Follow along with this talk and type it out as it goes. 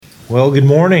Well, good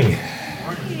morning.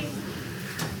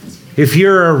 If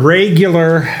you're a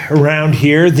regular around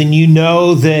here, then you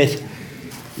know that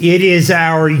it is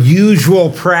our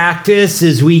usual practice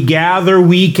as we gather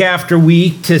week after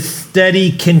week to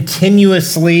study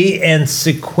continuously and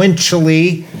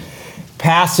sequentially,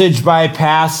 passage by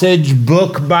passage,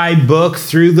 book by book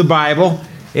through the Bible.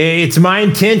 It's my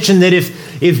intention that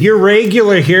if you're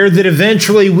regular here, that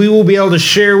eventually we will be able to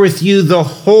share with you the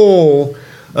whole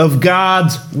of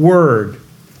God's Word.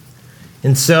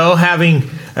 And so, having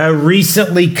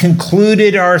recently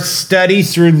concluded our study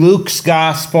through Luke's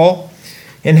Gospel,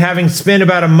 and having spent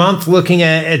about a month looking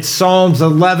at Psalms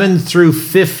 11 through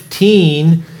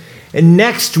 15, and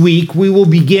next week we will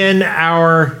begin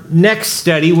our next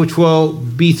study, which will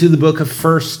be through the book of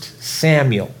 1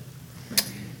 Samuel.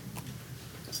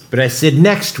 But I said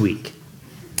next week.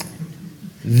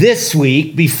 This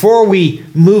week, before we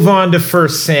move on to 1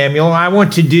 Samuel, I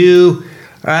want to do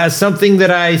something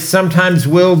that I sometimes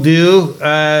will do.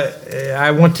 I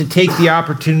want to take the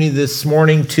opportunity this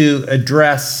morning to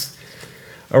address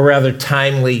a rather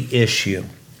timely issue.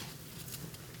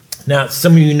 Now,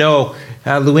 some of you know,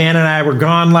 Luann and I were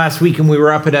gone last week, and we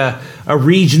were up at a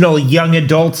regional young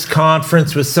adults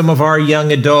conference with some of our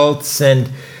young adults,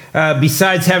 and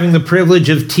besides having the privilege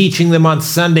of teaching them on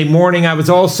Sunday morning, I was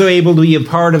also able to be a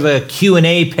part of a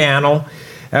Q&A panel,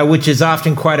 which is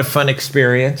often quite a fun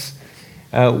experience.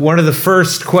 One of the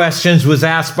first questions was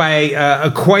asked by a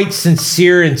quite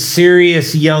sincere and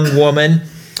serious young woman.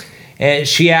 And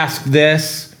she asked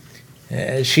this.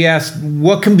 She asked,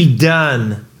 what can be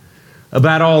done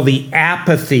about all the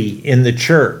apathy in the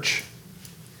church?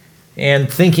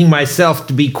 And thinking myself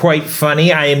to be quite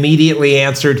funny, I immediately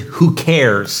answered, who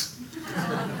cares?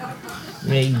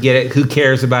 You get it? Who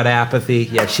cares about apathy?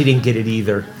 Yeah, she didn't get it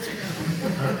either.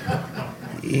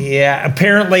 Yeah,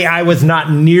 apparently I was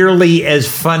not nearly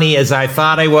as funny as I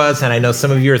thought I was, and I know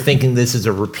some of you are thinking this is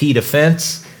a repeat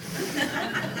offense.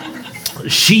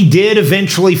 She did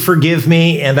eventually forgive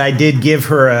me, and I did give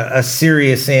her a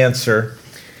serious answer.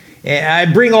 And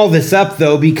I bring all this up,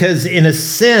 though, because in a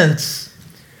sense,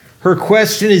 her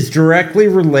question is directly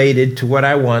related to what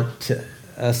I want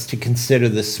us to consider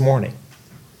this morning.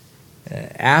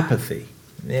 Apathy.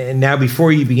 And now,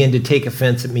 before you begin to take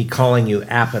offense at me calling you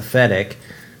apathetic,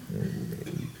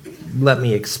 let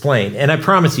me explain. And I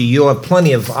promise you, you'll have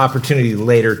plenty of opportunity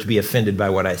later to be offended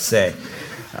by what I say.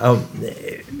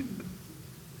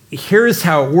 Here's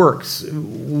how it works.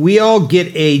 We all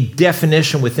get a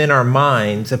definition within our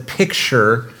minds, a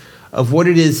picture of what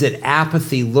it is that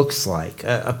apathy looks like,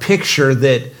 a picture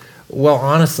that, well,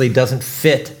 honestly, doesn't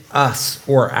fit us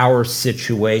or our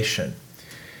situation.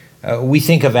 We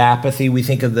think of apathy, we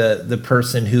think of the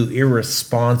person who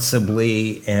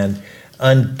irresponsibly and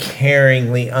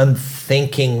uncaringly,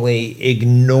 unthinkingly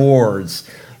ignores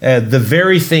the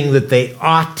very thing that they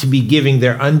ought to be giving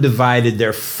their undivided,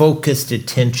 their focused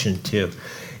attention to.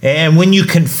 And when you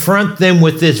confront them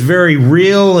with this very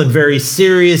real and very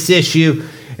serious issue,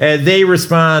 they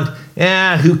respond,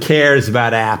 who cares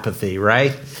about apathy,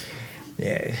 right?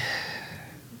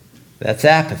 That's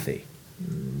apathy.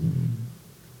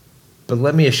 But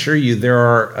let me assure you, there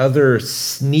are other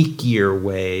sneakier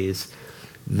ways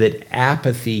that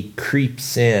apathy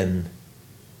creeps in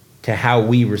to how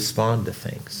we respond to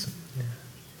things.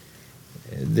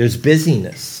 There's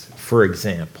busyness, for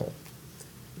example,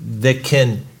 that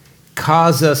can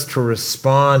cause us to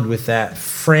respond with that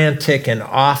frantic and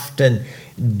often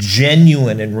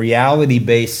genuine and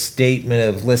reality-based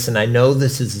statement of, listen, I know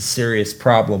this is a serious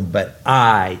problem, but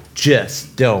I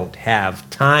just don't have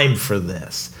time for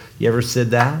this. You ever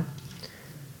said that?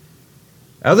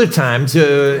 Other times,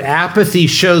 apathy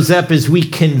shows up as we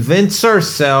convince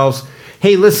ourselves,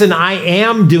 hey, listen, I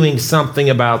am doing something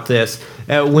about this,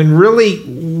 when really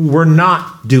we're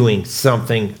not doing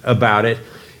something about it.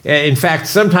 In fact,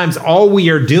 sometimes all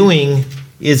we are doing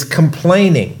is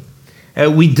complaining.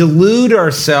 We delude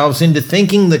ourselves into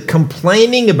thinking that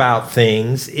complaining about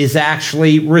things is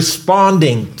actually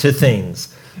responding to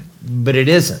things, but it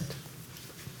isn't.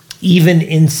 Even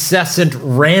incessant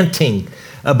ranting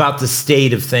about the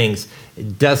state of things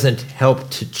doesn't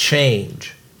help to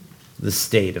change the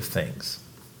state of things.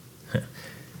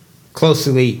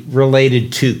 Closely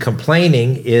related to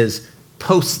complaining is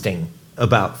posting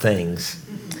about things.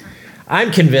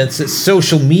 I'm convinced that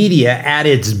social media at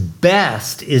its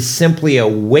best is simply a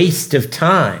waste of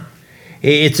time.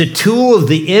 It's a tool of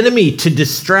the enemy to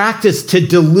distract us, to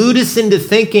delude us into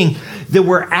thinking that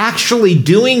we're actually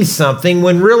doing something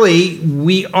when really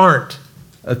we aren't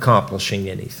accomplishing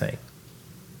anything.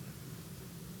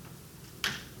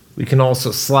 We can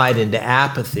also slide into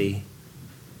apathy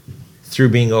through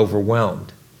being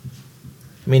overwhelmed.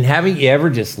 I mean, haven't you ever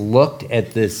just looked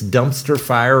at this dumpster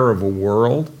fire of a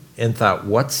world and thought,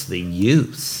 what's the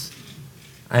use?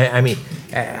 I mean,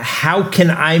 how can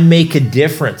I make a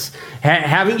difference?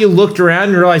 Haven't you looked around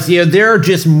and realized, there are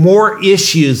just more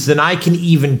issues than I can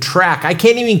even track. I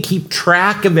can't even keep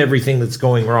track of everything that's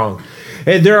going wrong.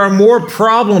 There are more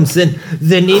problems than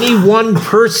any one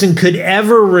person could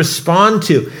ever respond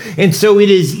to. And so it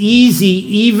is easy,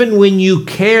 even when you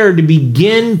care, to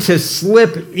begin to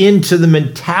slip into the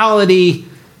mentality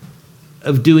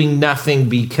of doing nothing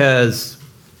because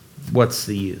what's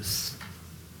the use?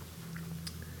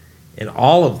 And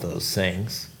all of those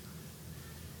things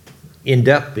end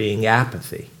up being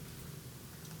apathy.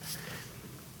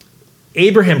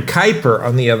 Abraham Kuyper,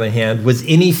 on the other hand, was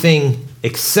anything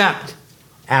except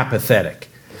apathetic.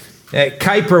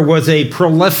 Kuyper was a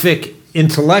prolific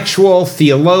intellectual,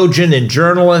 theologian, and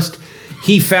journalist.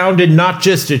 He founded not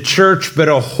just a church, but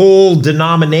a whole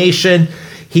denomination.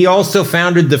 He also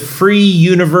founded the Free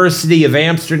University of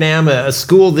Amsterdam, a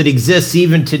school that exists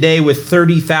even today with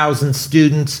 30,000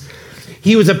 students.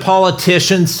 He was a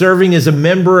politician serving as a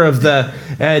member of the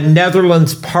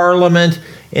Netherlands Parliament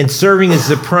and serving as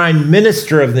the Prime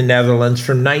Minister of the Netherlands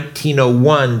from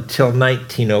 1901 till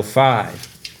 1905.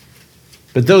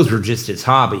 But those were just his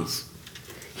hobbies.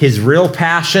 His real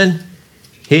passion,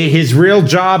 his real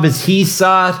job as he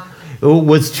saw it,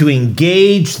 was to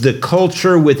engage the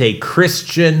culture with a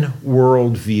Christian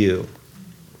worldview.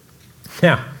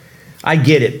 Now, I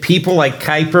get it. People like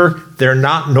Kuyper, they're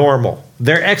not normal.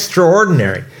 They're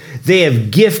extraordinary. They have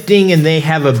gifting and they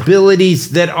have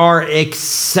abilities that are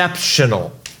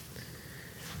exceptional.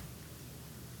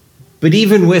 But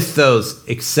even with those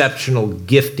exceptional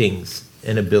giftings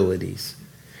and abilities,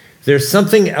 there's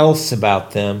something else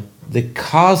about them that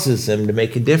causes them to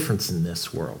make a difference in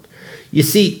this world. You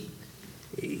see,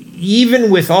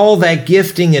 even with all that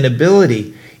gifting and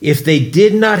ability, if they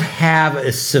did not have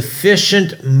a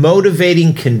sufficient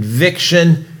motivating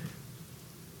conviction,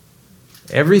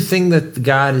 everything that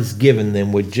God has given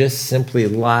them would just simply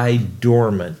lie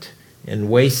dormant and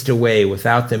waste away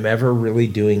without them ever really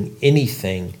doing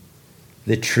anything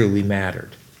that truly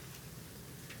mattered.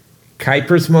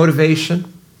 Kuyper's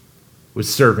motivation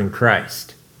was serving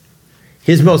Christ.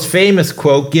 His most famous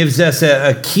quote gives us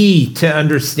a key to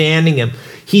understanding him.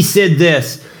 He said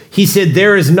this. He said,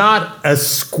 "There is not a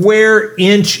square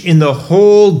inch in the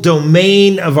whole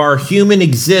domain of our human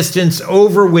existence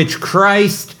over which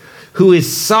Christ, who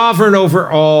is sovereign over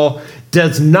all,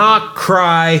 does not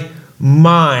cry,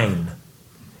 mine."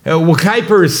 What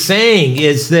Kuyper is saying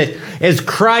is that as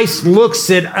Christ looks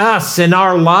at us and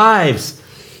our lives,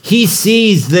 he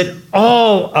sees that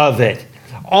all of it,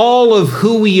 all of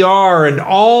who we are and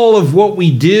all of what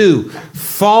we do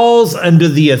falls under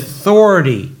the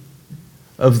authority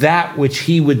of that which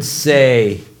he would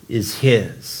say is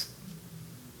his.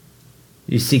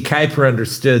 You see, Kuyper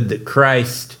understood that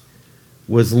Christ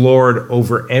was Lord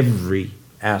over every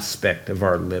aspect of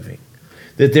our living,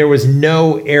 that there was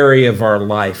no area of our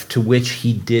life to which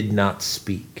he did not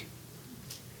speak.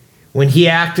 When he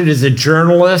acted as a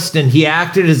journalist and he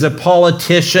acted as a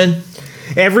politician,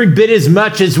 every bit as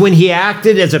much as when he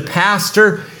acted as a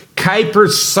pastor, Kuyper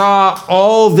saw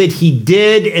all that he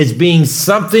did as being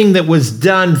something that was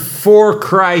done for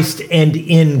Christ and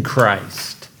in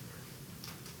Christ.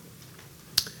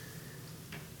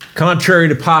 Contrary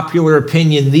to popular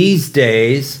opinion these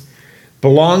days,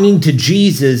 belonging to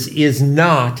Jesus is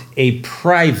not a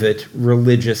private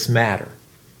religious matter.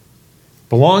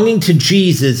 Belonging to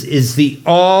Jesus is the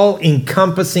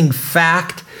all-encompassing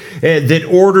fact that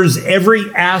orders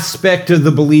every aspect of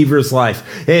the believer's life,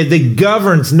 that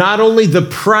governs not only the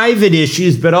private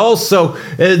issues, but also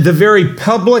the very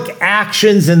public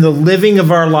actions and the living of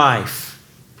our life.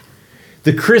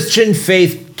 The Christian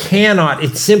faith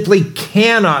it simply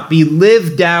cannot be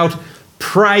lived out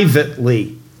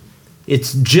privately.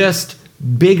 It's just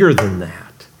bigger than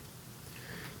that.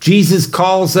 Jesus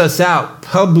calls us out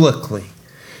publicly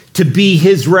to be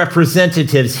his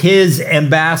representatives, his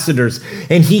ambassadors,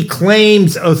 and he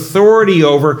claims authority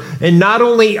over, and not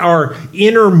only our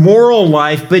inner moral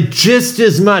life, but just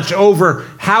as much over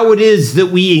how it is that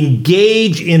we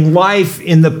engage in life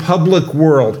in the public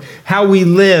world, how we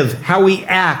live, how we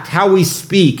act, how we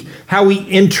speak, how we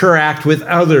interact with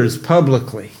others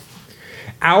publicly.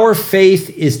 Our faith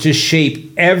is to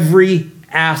shape every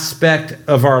aspect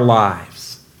of our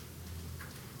lives.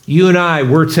 You and I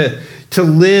were to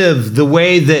live the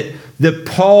way that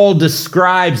Paul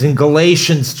describes in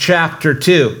Galatians chapter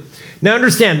 2, Now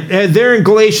understand, there in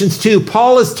Galatians 2,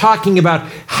 Paul is talking about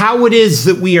how it is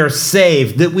that we are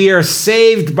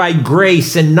saved by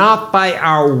grace and not by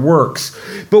our works.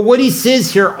 But what he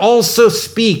says here also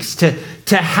speaks to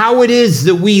how it is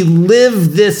that we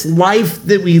live this life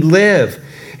that we live.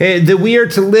 That we are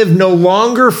to live no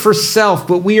longer for self,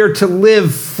 but we are to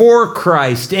live for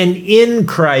Christ and in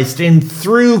Christ and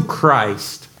through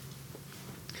Christ.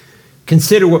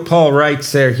 Consider what Paul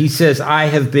writes there. He says, I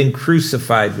have been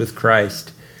crucified with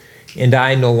Christ, and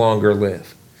I no longer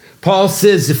live. Paul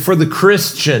says that for the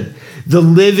Christian, the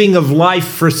living of life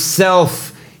for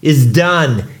self is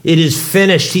done. It is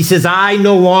finished. He says, I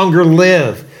no longer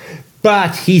live,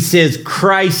 but he says,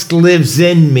 Christ lives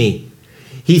in me.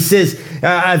 He says,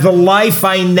 the life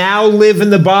I now live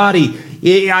in the body,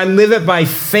 I live it by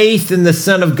faith in the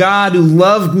Son of God who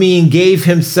loved me and gave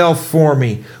himself for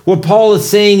me. What Paul is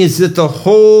saying is that the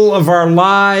whole of our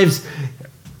lives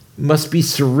must be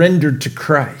surrendered to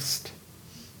Christ.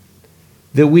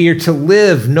 That we are to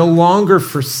live no longer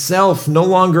for self, no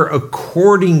longer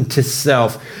according to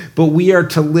self, but we are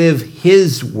to live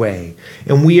his way.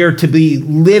 And we are to be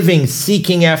living,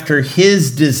 seeking after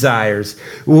his desires.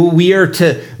 We are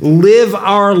to live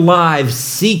our lives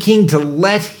seeking to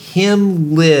let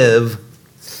him live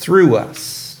through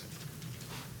us.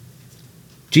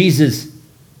 Jesus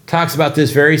talks about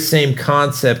this very same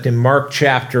concept in Mark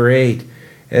chapter 8,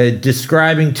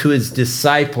 describing to his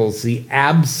disciples the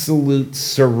absolute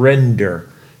surrender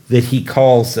that he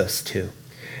calls us to.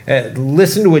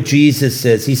 Listen to what Jesus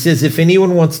says. He says, if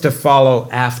anyone wants to follow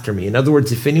after me, in other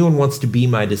words, if anyone wants to be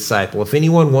my disciple, if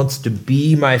anyone wants to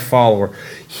be my follower,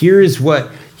 here is what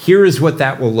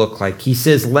that will look like. He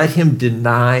says, let him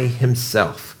deny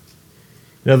himself.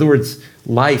 In other words,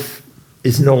 life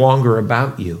is no longer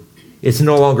about you. It's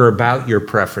no longer about your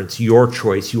preference, your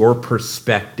choice, your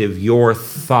perspective, your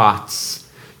thoughts,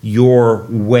 your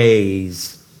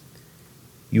ways.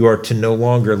 You are to no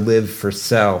longer live for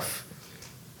self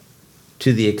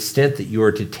to the extent that you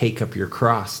are to take up your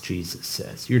cross, Jesus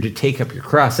says. You're to take up your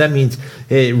cross. That means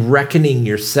reckoning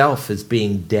yourself as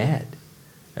being dead.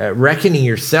 Reckoning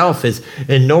yourself as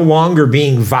and no longer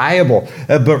being viable,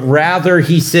 but rather,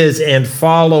 he says, and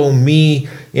follow me.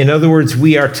 In other words,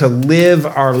 we are to live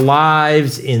our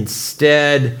lives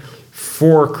instead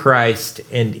for Christ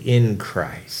and in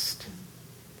Christ.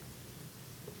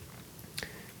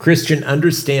 Christian,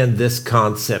 understand this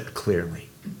concept clearly.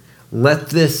 Let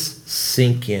this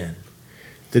sink in.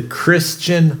 The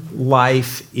Christian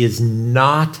life is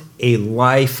not a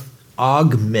life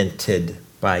augmented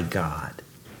by God.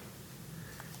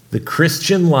 The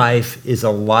Christian life is a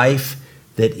life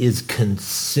that is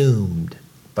consumed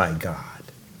by God.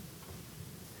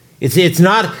 It's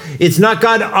not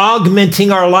God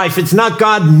augmenting our life. It's not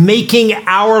God making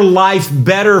our life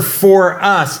better for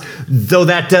us, though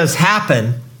that does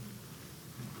happen.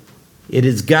 It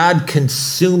is God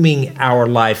consuming our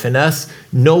life and us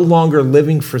no longer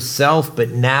living for self,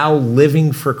 but now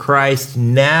living for Christ,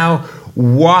 now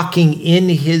walking in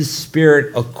his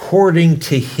Spirit according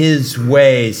to his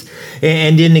ways.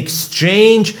 And in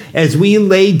exchange, as we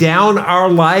lay down our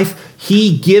life,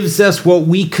 he gives us what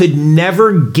we could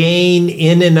never gain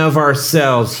in and of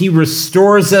ourselves. He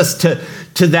restores us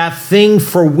to that thing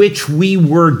for which we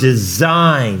were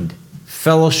designed,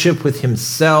 fellowship with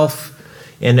himself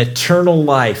and eternal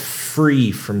life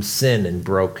free from sin and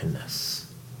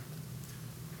brokenness.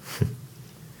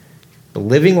 But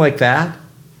living like that,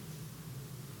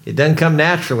 it doesn't come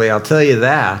naturally, I'll tell you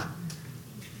that.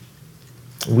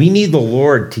 We need the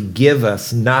Lord to give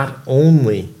us not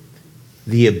only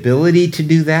the ability to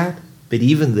do that, but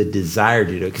even the desire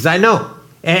to do it. Because I know,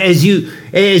 as you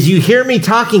hear me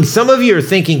talking, some of you are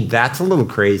thinking, that's a little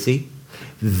crazy.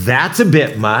 That's a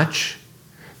bit much.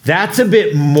 That's a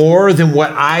bit more than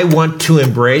what I want to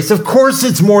embrace. Of course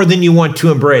it's more than you want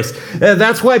to embrace.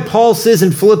 That's why Paul says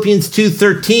in Philippians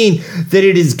 2:13 that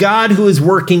it is God who is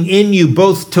working in you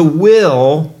both to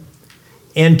will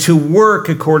and to work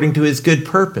according to his good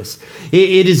purpose.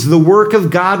 It is the work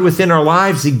of God within our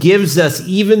lives that gives us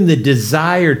even the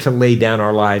desire to lay down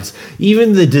our lives,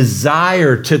 even the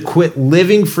desire to quit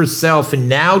living for self and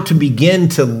now to begin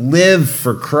to live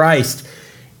for Christ.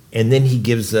 And then he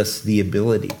gives us the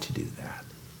ability to do that.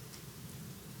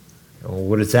 Well,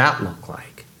 what does that look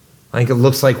like? I think it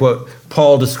looks like what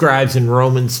Paul describes in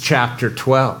Romans chapter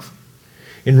 12.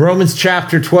 In Romans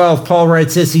chapter 12, Paul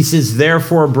writes this. He says,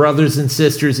 therefore, brothers and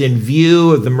sisters, in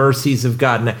view of the mercies of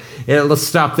God. Now, let's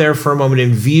stop there for a moment.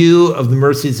 In view of the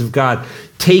mercies of God,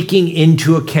 taking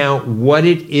into account what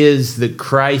it is that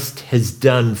Christ has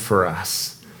done for us.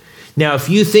 Now, if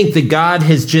you think that God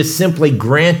has just simply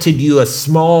granted you a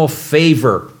small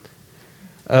favor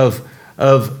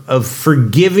of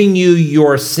forgiving you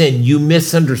your sin, you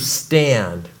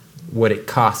misunderstand what it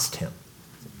cost him.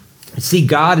 See,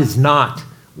 God is not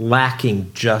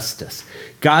lacking justice.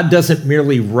 God doesn't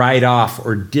merely write off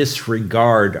or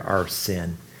disregard our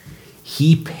sin.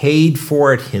 He paid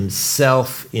for it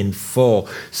himself in full.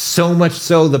 So much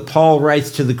so that Paul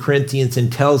writes to the Corinthians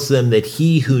and tells them that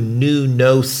he who knew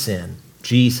no sin,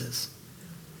 Jesus,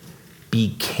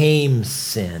 became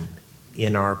sin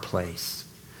in our place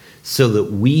so that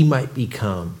we might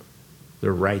become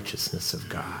the righteousness of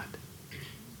God.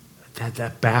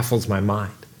 That baffles my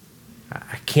mind.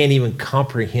 I can't even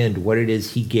comprehend what it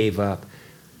is he gave up,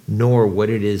 nor what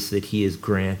it is that he has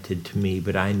granted to me,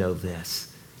 but I know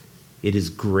this. It is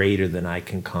greater than I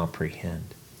can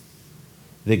comprehend.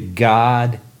 That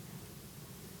God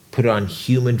put on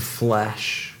human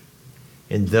flesh,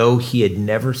 and though he had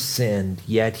never sinned,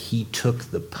 yet he took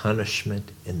the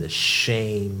punishment and the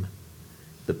shame,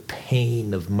 the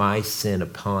pain of my sin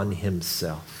upon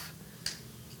himself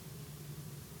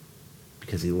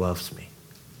because he loves me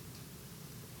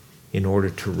in order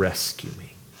to rescue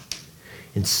me.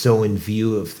 And so in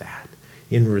view of that,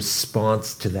 in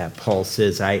response to that, Paul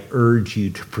says, I urge you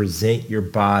to present your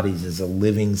bodies as a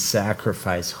living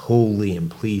sacrifice, holy and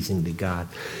pleasing to God.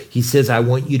 He says, I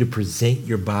want you to present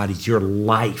your bodies, your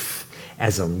life,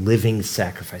 as a living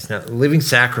sacrifice. Now, living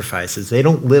sacrifices, they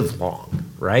don't live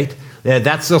long, right?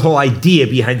 That's the whole idea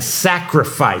behind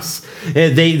sacrifice.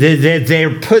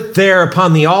 They're put there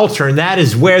upon the altar, and that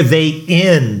is where they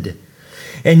end.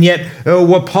 And yet,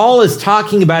 what Paul is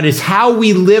talking about is how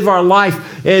we live our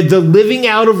life. The living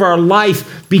out of our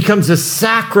life becomes a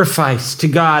sacrifice to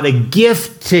God, a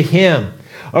gift to him,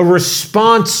 a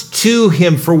response to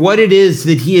him for what it is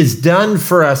that he has done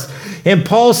for us. And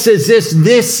Paul says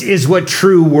this is what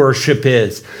true worship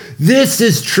is. This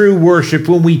is true worship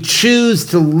when we choose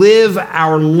to live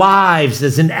our lives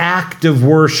as an act of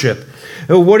worship.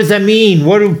 What does that mean?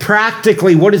 What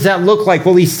does that look like?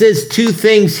 Well, he says two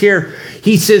things here.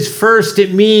 He says, first,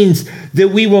 it means that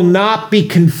we will not be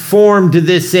conformed to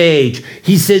this age.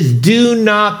 He says, do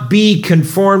not be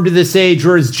conformed to this age,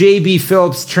 or as J.B.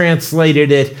 Phillips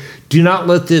translated it, do not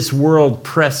let this world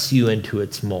press you into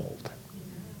its mold.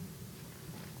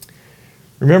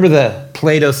 Remember the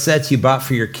Play-Doh sets you bought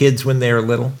for your kids when they were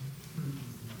little?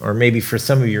 Or maybe for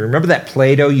some of you, remember that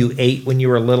Play-Doh you ate when you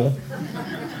were little?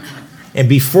 And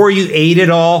before you ate it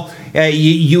all,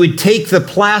 you would take the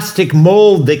plastic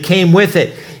mold that came with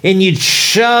it, and you'd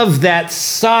shove that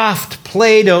soft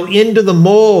Play-Doh into the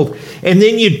mold, and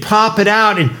then you'd pop it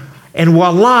out, and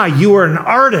voila, you were an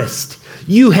artist.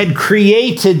 You had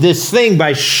created this thing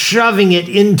by shoving it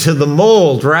into the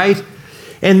mold, right?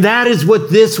 And that is what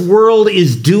this world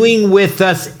is doing with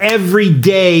us every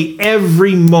day,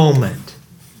 every moment.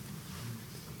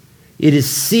 It is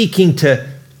seeking to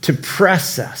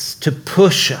press us, to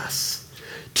push us,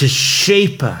 to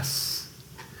shape us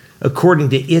according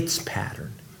to its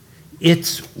pattern,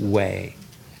 its way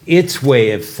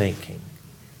of thinking,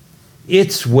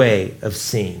 its way of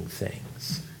seeing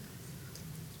things.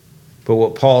 But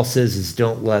what Paul says is,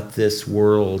 don't let this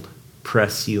world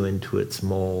press you into its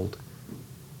mold,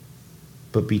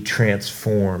 but be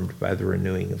transformed by the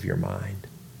renewing of your mind.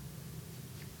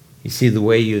 You see, the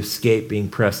way you escape being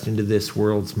pressed into this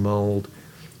world's mold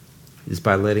is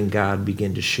by letting God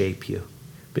begin to shape you.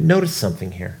 But notice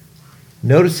something here.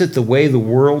 Notice that the way the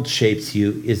world shapes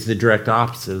you is the direct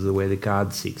opposite of the way that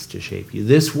God seeks to shape you.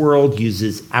 This world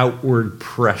uses outward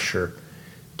pressure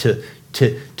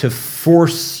to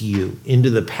force you into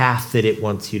the path that it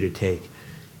wants you to take.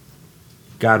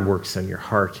 God works on your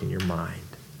heart and your mind.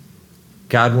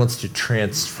 God wants to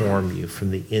transform you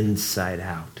from the inside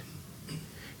out.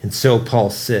 And so Paul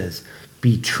says,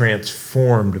 be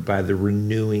transformed by the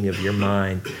renewing of your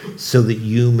mind so that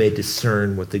you may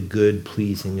discern what the good,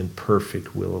 pleasing, and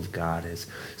perfect will of God is,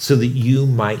 so that you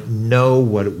might know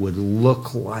what it would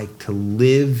look like to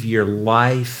live your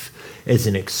life as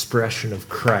an expression of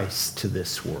Christ to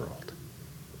this world.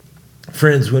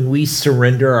 Friends, when we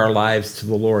surrender our lives to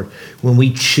the Lord, when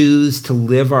we choose to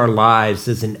live our lives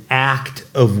as an act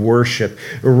of worship,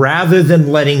 rather than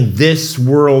letting this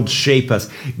world shape us,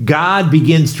 God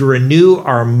begins to renew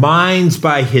our minds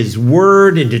by his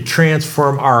word and to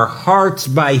transform our hearts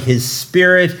by his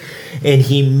Spirit. And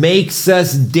he makes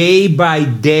us day by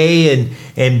day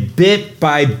and bit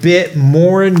by bit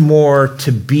more and more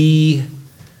to be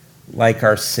like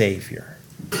our Savior.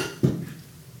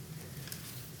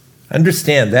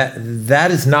 Understand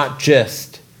that is not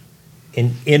just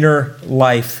an inner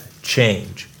life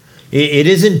change. It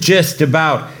isn't just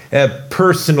about a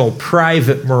personal,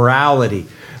 private morality.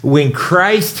 When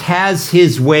Christ has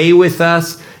his way with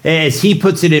us, As he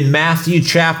puts it in Matthew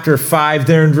chapter 5,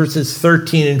 there in verses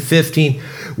 13 and 15,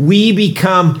 we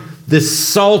become the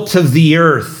salt of the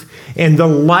earth and the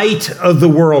light of the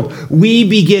world. We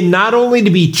begin not only to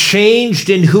be changed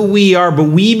in who we are, but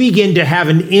we begin to have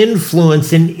an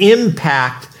influence, an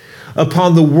impact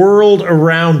upon the world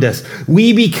around us.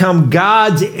 We become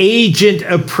God's agent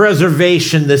of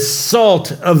preservation, the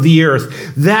salt of the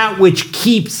earth, that which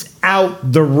keeps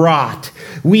out the rot.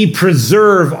 We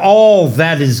preserve all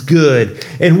that is good,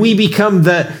 and we become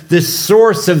the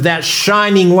source of that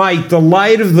shining light, the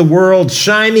light of the world,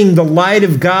 shining the light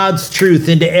of God's truth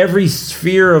into every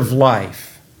sphere of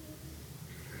life.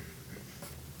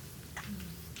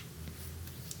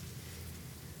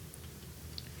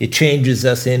 It changes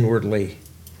us inwardly,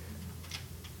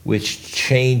 which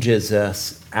changes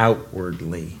us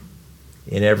outwardly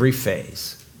in every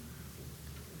phase.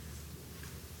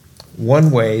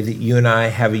 One way that you and I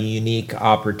have a unique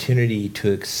opportunity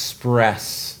to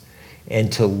express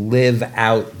and to live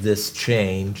out this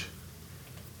change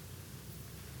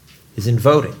is in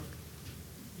voting.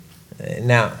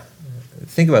 Now,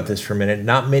 think about this for a minute.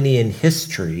 Not many in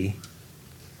history,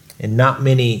 and not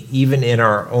many even in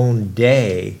our own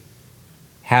day,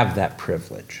 have that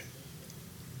privilege.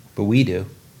 But we do.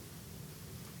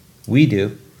 We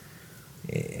do.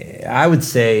 I would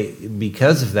say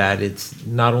because of that, it's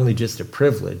not only just a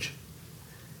privilege,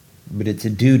 but it's a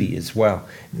duty as well.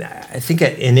 I think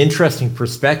an interesting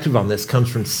perspective on this comes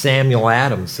from Samuel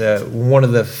Adams, one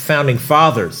of the founding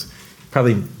fathers,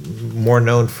 probably more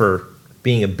known for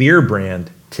being a beer brand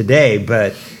today,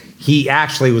 but he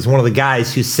actually was one of the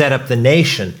guys who set up the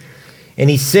nation. And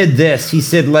he said this, he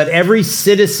said, "Let every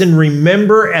citizen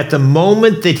remember at the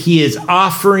moment that he is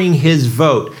offering his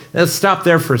vote." Let's stop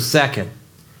there for a second.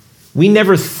 We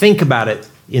never think about it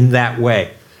in that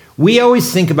way. We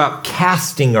always think about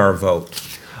casting our vote,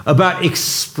 about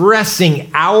expressing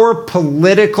our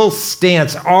political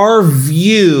stance, our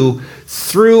view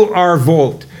through our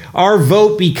vote. Our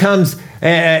vote becomes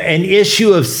an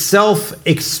issue of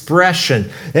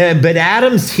self-expression. But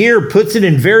Adams here puts it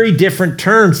in very different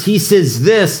terms. He says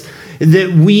this,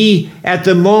 that we, at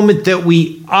the moment that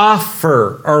we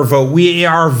offer our vote,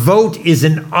 our vote is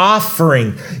an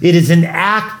offering. It is an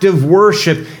act of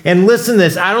worship. And listen to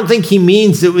this, I don't think he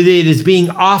means that it is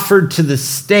being offered to the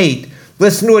state.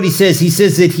 Listen to what he says. He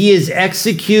says that he is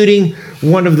executing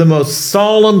one of the most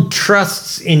solemn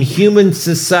trusts in human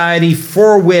society,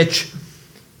 for which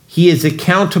he is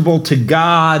accountable to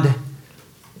God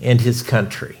and his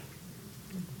country.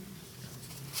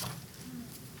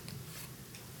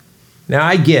 Now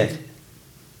I get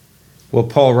what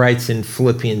Paul writes in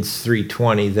Philippians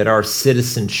 3:20, that our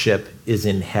citizenship is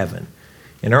in heaven.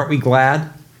 And aren't we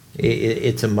glad?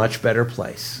 It's a much better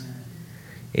place.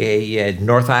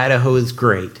 North Idaho is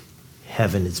great.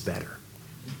 Heaven is better.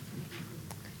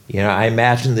 You know, I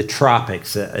imagine the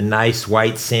tropics, a nice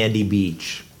white sandy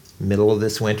beach. Middle of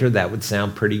this winter, that would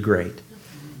sound pretty great.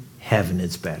 Heaven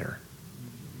is better.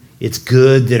 It's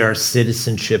good that our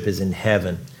citizenship is in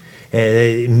heaven,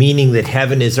 meaning that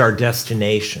heaven is our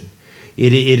destination.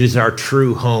 It is our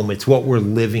true home. It's what we're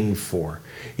living for.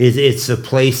 It's a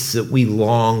place that we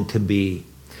long to be.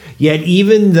 Yet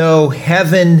even though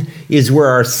heaven is where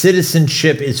our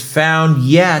citizenship is found,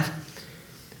 yet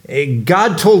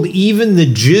God told even the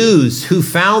Jews who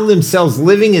found themselves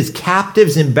living as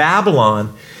captives in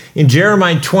Babylon in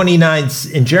Jeremiah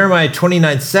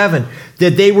 29:7,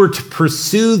 that they were to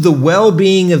pursue the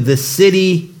well-being of the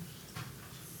city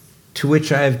to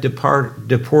which I have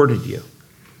deported you.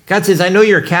 God says, I know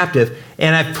you're a captive,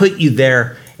 and I've put you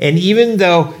there. And even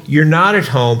though you're not at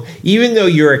home, even though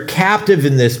you're a captive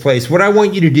in this place, what I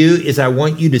want you to do is I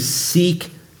want you to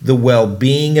seek the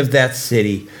well-being of that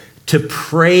city, to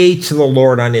pray to the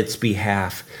Lord on its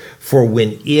behalf. For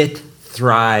when it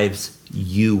thrives,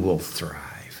 you will thrive.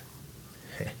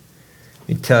 Let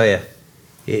me tell you,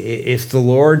 if the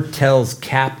Lord tells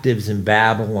captives in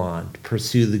Babylon to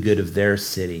pursue the good of their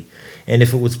city, and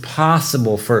if it was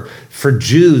possible for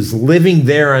Jews living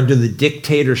there under the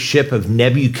dictatorship of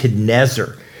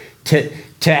Nebuchadnezzar to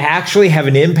actually have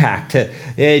an impact,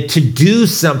 to do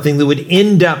something that would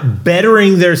end up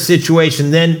bettering their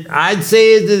situation, then I'd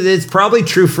say that it's probably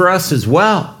true for us as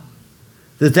well.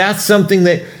 That's something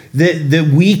that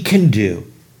we can do.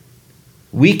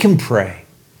 We can pray.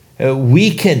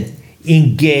 We can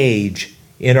engage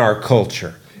in our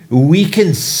culture. We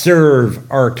can serve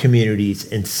our communities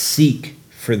and seek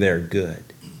for their good.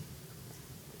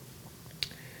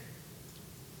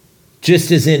 Just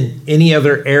as in any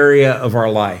other area of our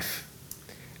life,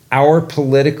 our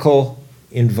political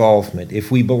involvement, if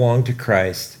we belong to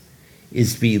Christ,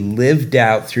 is to be lived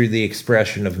out through the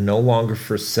expression of no longer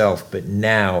for self, but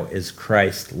now as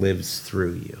Christ lives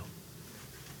through you.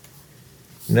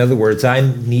 In other words, I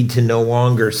need to no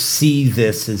longer see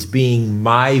this as being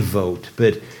my vote,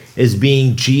 but as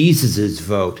being Jesus's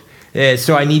vote.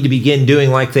 So I need to begin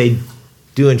doing like they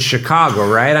do in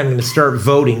Chicago, right? I'm going to start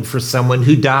voting for someone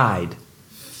who died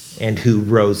and who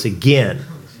rose again.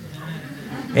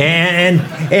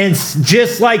 And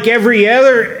just like every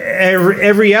other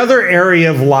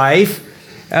area of life,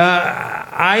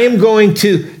 I am going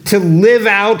to live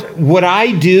out what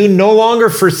I do, no longer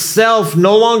for self,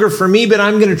 no longer for me, but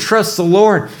I'm going to trust the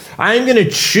Lord. I'm going to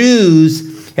choose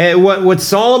what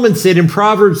Solomon said in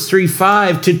Proverbs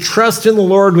 3:5, to trust in the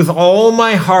Lord with all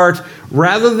my heart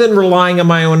rather than relying on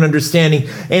my own understanding.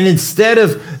 And instead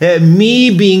of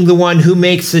me being the one who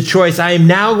makes the choice, I am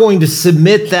now going to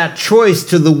submit that choice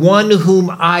to the one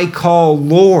whom I call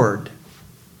Lord.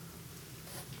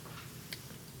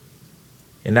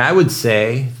 And I would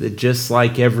say that just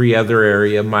like every other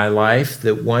area of my life,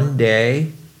 that one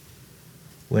day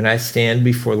when I stand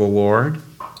before the Lord,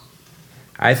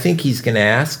 I think he's going to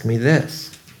ask me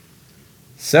this.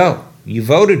 So, you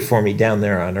voted for me down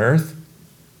there on earth.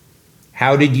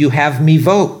 How did you have me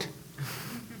vote?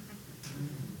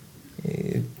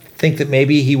 Think that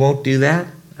maybe he won't do that?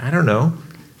 I don't know.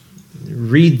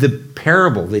 Read the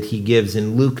parable that he gives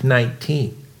in Luke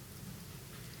 19.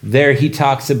 There he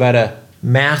talks about a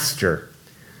master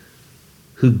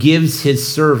who gives his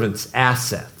servants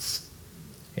assets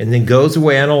and then goes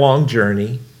away on a long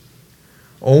journey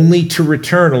only to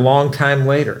return a long time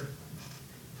later.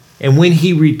 And when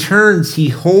he returns, he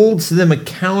holds them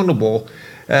accountable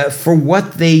for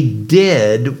what they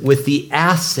did with the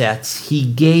assets he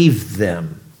gave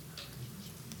them.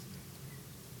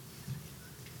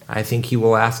 I think he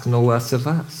will ask no less of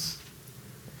us.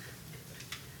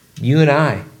 You and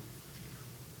I,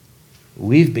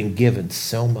 we've been given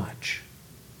so much.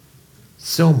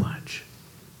 So much.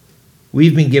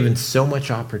 We've been given so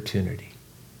much opportunity.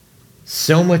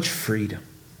 So much freedom.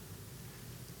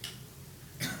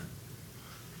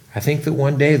 I think that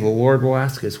one day the Lord will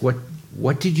ask us,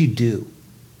 what did you do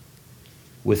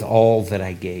with all that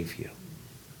I gave you?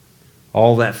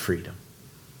 All that freedom.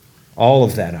 All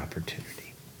of that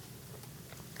opportunity.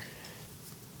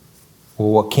 Well,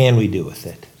 what can we do with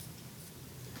it?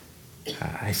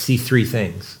 I see three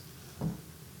things.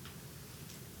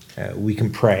 We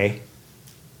can pray,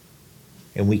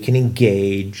 and we can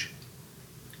engage,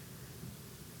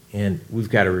 and we've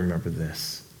got to remember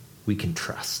this. We can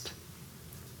trust.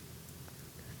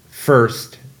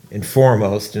 First and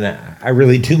foremost, and I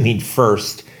really do mean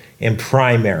first and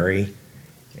primary,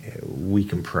 we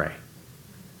can pray.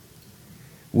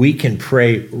 We can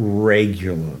pray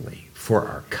regularly for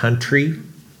our country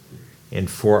and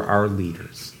for our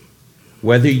leaders.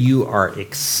 Whether you are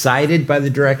excited by the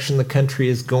direction the country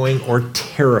is going or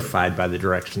terrified by the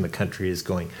direction the country is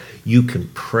going, you can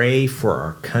pray for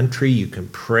our country, you can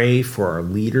pray for our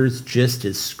leaders, just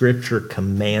as Scripture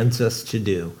commands us to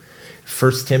do.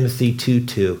 1 Timothy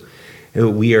 2:2,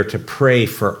 we are to pray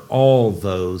for all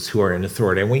those who are in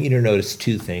authority. I want you to notice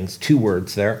two things, two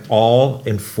words there, all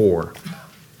and for.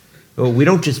 We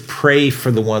don't just pray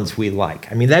for the ones we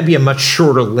like. I mean, that'd be a much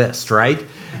shorter list, right?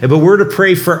 But we're to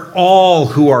pray for all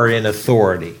who are in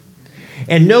authority.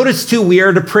 And notice, too, we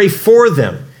are to pray for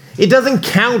them. It doesn't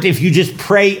count if you just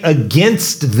pray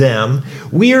against them.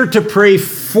 We are to pray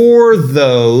for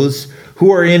those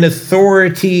who are in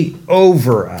authority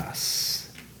over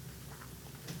us.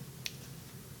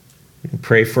 We can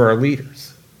pray for our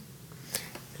leaders.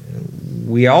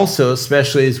 We also,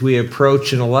 especially as we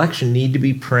approach an election, need to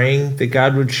be praying that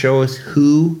God would show us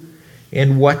who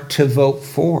and what to vote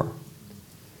for.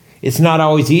 It's not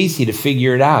always easy to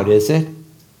figure it out, is it?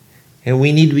 And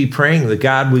we need to be praying that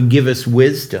God would give us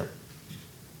wisdom.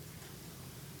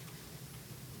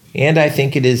 And I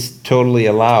think it is totally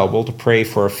allowable to pray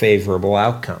for a favorable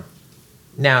outcome.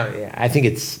 Now, I think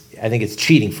it's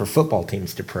cheating for football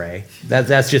teams to pray.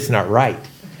 That's just not right.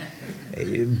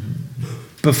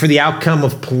 But for the outcome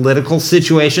of political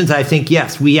situations, I think,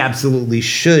 yes, we absolutely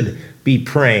should be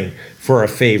praying for a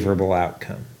favorable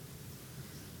outcome.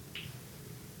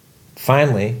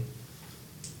 Finally,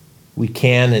 we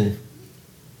can and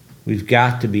we've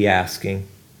got to be asking,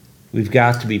 we've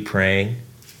got to be praying,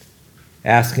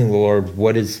 asking the Lord,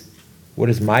 what is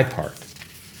my part?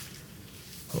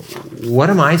 What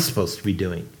am I supposed to be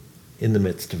doing in the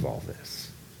midst of all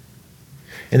this?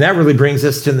 And that really brings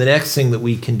us to the next thing that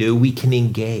we can do. We can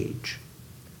engage.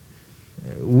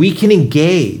 We can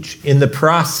engage in the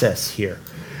process here.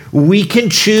 We can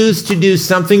choose to do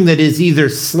something that is either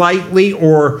slightly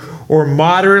or or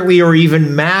moderately or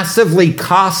even massively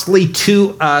costly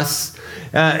to us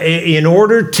in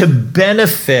order to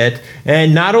benefit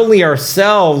and not only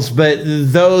ourselves but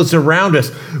those around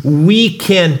us, we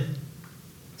can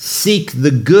seek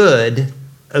the good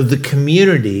of the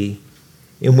community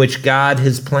in which God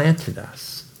has planted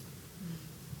us.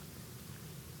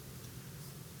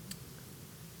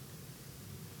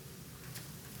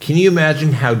 Can you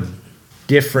imagine how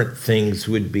different things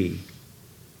would be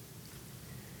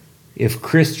if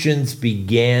Christians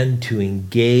began to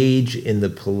engage in the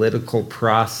political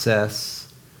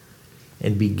process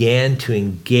and began to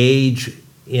engage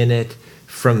in it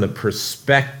from the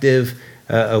perspective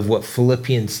of what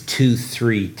Philippians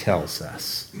 2:3 tells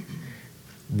us?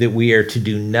 That we are to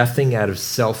do nothing out of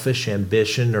selfish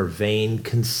ambition or vain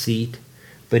conceit,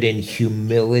 but in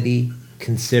humility,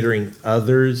 considering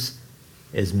others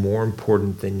as more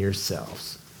important than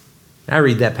yourselves. I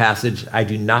read that passage, I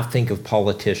do not think of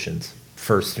politicians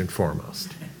first and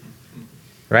foremost.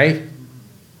 Right?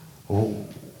 Oh,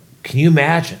 can you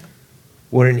imagine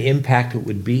what an impact it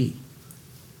would be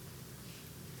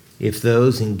if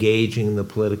those engaging in the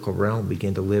political realm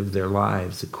begin to live their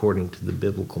lives according to the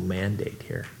biblical mandate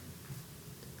here?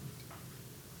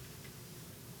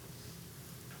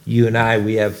 You and I,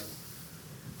 we have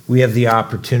the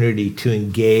opportunity to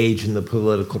engage in the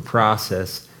political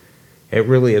process at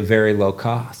really a very low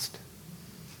cost.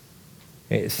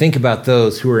 Think about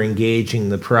those who are engaging in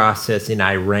the process in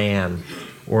Iran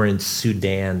or in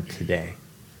Sudan today.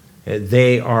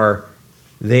 They are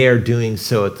doing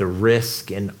so at the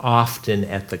risk and often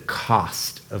at the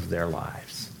cost of their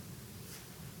lives.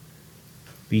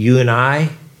 You and I,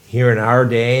 here in our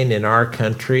day and in our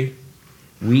country,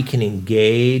 we can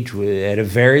engage at a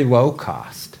very low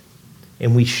cost.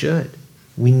 And we should.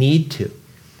 We need to.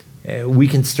 We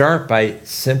can start by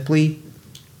simply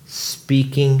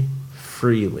speaking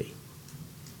freely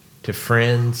to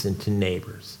friends and to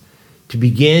neighbors. To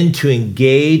begin to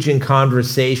engage in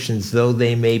conversations, though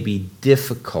they may be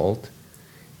difficult,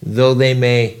 though they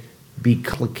may be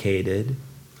complicated,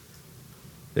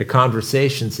 they're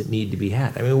conversations that need to be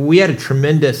had. I mean, we had a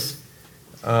tremendous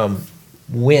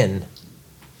win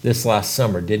this last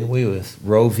summer, didn't we, with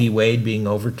Roe v. Wade being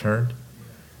overturned?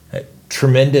 A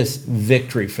tremendous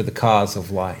victory for the cause of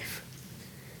life.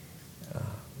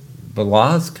 But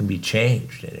laws can be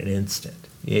changed in an instant.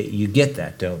 You get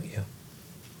that, don't you?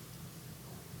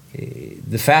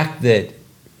 The fact that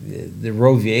the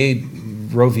Roe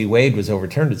v. Wade was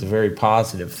overturned is a very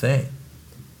positive thing,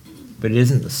 but it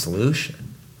isn't the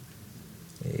solution.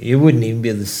 It wouldn't even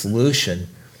be the solution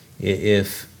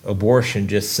if abortion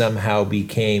just somehow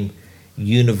became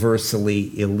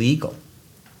universally illegal,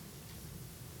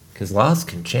 because laws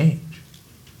can change.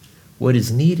 What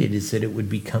is needed is that it would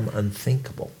become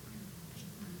unthinkable.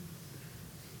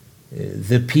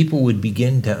 The people would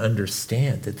begin to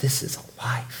understand that this is a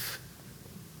life.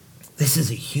 This is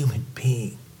a human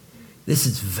being. This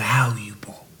is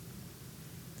valuable.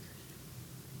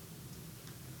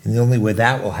 And the only way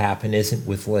that will happen isn't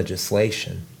with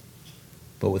legislation,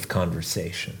 but with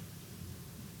conversation.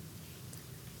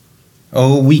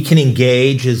 Oh, we can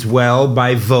engage as well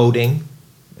by voting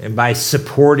and by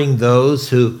supporting those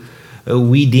who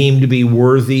we deem to be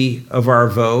worthy of our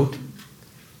vote.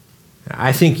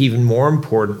 I think even more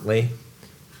importantly,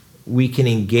 we can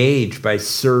engage by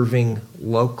serving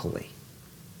locally.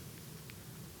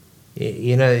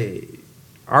 You know,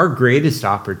 our greatest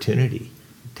opportunity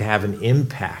to have an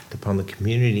impact upon the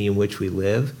community in which we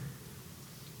live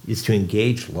is to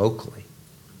engage locally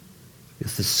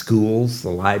with the schools, the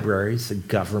libraries, the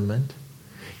government.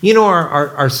 You know,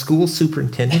 our school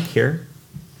superintendent here,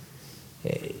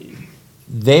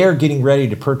 they are getting ready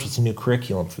to purchase a new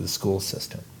curriculum for the school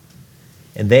system.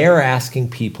 And they are asking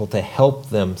people to help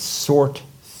them sort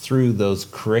through those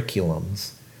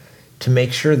curriculums to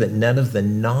make sure that none of the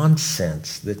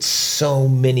nonsense that so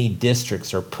many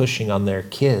districts are pushing on their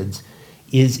kids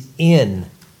is in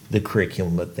the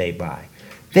curriculum that they buy.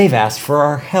 They've asked for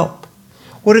our help.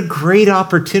 What a great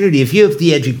opportunity. If you have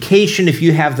the education, if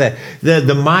you have the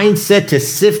mindset to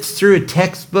sift through a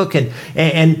textbook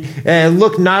and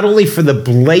look not only for the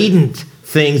blatant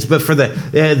things, but for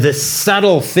the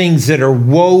subtle things that are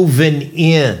woven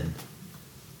in,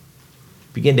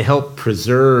 begin to help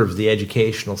preserve the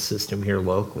educational system here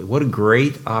locally. What a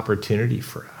great opportunity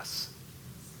for us.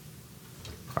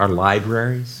 Our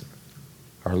libraries,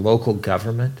 our local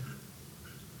government,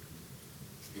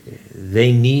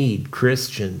 they need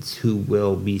Christians who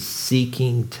will be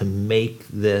seeking to make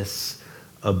this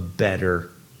a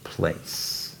better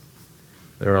place.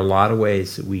 There are a lot of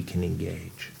ways that we can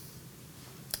engage.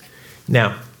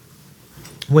 Now,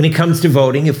 When it comes to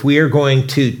voting, if we are going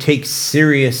to take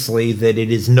seriously that it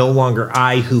is no longer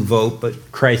I who vote, but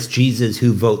Christ Jesus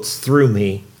who votes through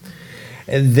me,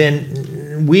 and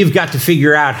then we've got to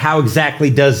figure out how exactly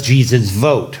does Jesus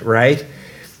vote, right?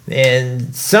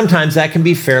 And sometimes that can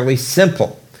be fairly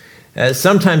simple.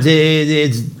 Sometimes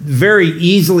it's very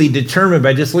easily determined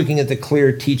by just looking at the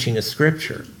clear teaching of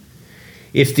Scripture.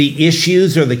 If the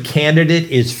issues or the candidate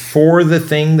is for the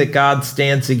thing that God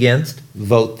stands against,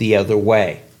 vote the other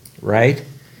way, right?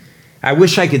 I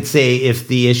wish I could say if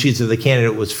the issues of the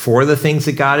candidate was for the things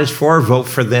that God is for, vote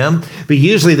for them. But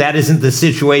usually that isn't the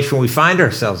situation we find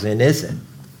ourselves in, is it?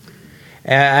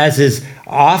 As is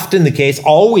often the case,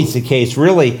 always the case,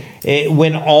 really,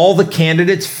 when all the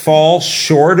candidates fall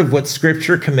short of what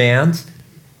Scripture commands,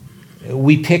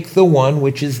 we pick the one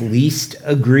which is least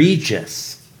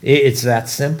egregious. It's that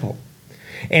simple.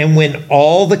 And when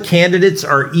all the candidates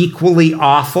are equally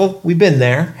awful, we've been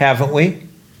there, haven't we?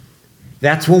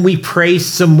 That's when we pray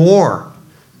some more.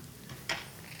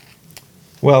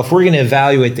 Well, if we're going to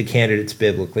evaluate the candidates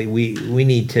biblically, we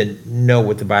need to know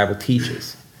what the Bible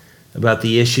teaches about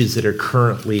the issues that are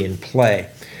currently in play.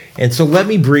 And so let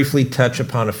me briefly touch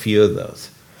upon a few of those.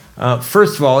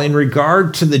 First of all, in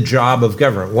regard to the job of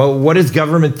government, well, what is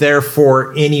government there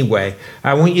for anyway?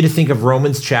 I want you to think of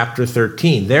Romans chapter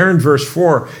 13. There in verse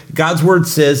 4, God's word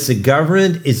says the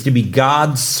government is to be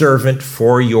God's servant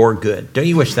for your good. Don't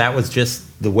you wish that was just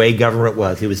the way government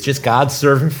was? It was just God's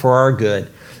servant for our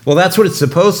good. Well, that's what it's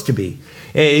supposed to be.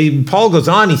 Paul goes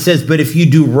on, he says, but if you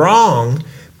do wrong,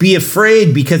 be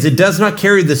afraid, because it does not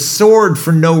carry the sword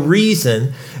for no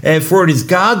reason, for it is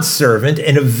God's servant,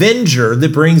 an avenger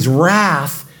that brings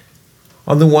wrath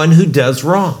on the one who does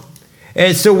wrong.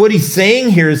 And so what he's saying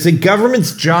here is the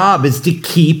government's job is to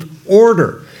keep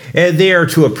order. They are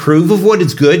to approve of what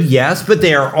is good, yes, but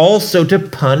they are also to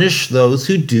punish those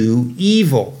who do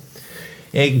evil.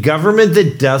 A government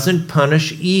that doesn't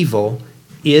punish evil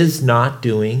is not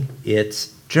doing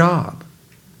its job.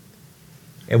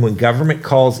 And when government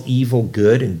calls evil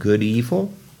good and good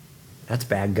evil, that's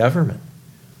bad government.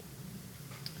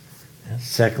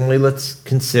 Secondly, let's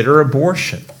consider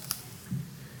abortion.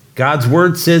 God's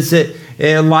word says that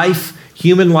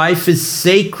human life is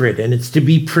sacred and it's to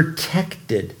be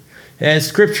protected. And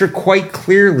Scripture quite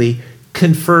clearly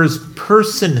confers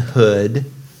personhood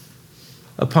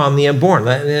upon the unborn.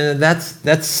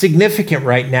 That's significant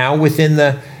right now within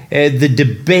the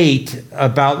debate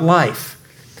about life.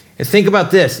 And think about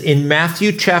this. In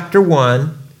Matthew chapter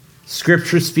 1,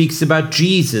 Scripture speaks about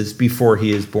Jesus before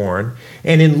he is born.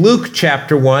 And in Luke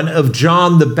chapter 1 of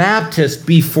John the Baptist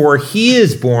before he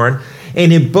is born.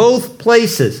 And in both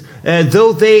places,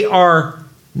 though they are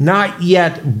not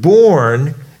yet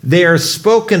born, they are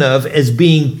spoken of as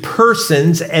being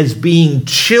persons, as being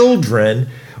children,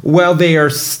 while they are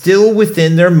still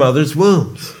within their mother's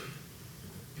wombs.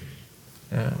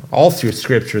 All through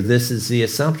Scripture, this is the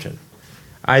assumption.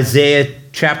 Isaiah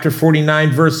chapter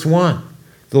 49, verse 1.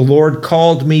 The Lord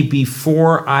called me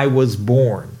before I was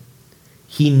born.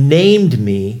 He named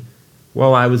me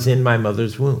while I was in my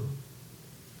mother's womb.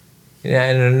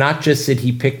 And not just that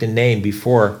he picked a name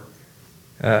before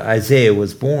Isaiah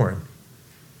was born,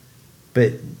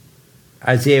 but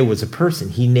Isaiah was a person.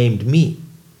 He named me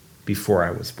before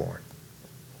I was born.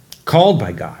 Called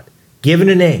by God, given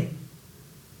a name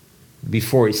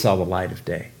before he saw the light of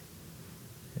day.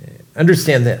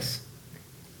 Understand this.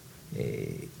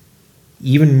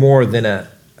 Even more than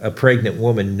a pregnant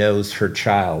woman knows her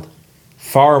child,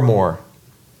 far more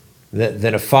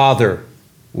than a father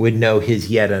would know his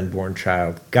yet unborn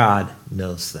child, God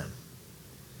knows them.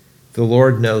 The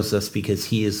Lord knows us because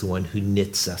he is the one who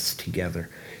knits us together.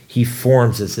 He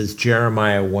forms us, as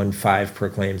Jeremiah 1:5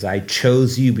 proclaims, I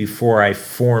chose you before I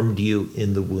formed you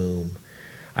in the womb.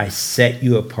 I set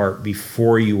you apart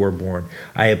before you were born.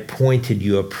 I appointed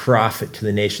you a prophet to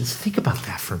the nations. Think about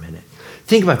that for a minute.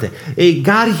 Think about that.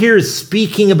 God here is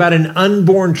speaking about an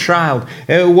unborn child,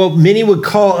 what many would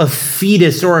call a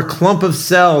fetus or a clump of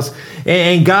cells.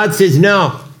 And God says,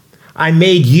 no, I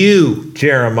made you,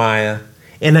 Jeremiah,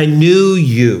 and I knew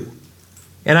you.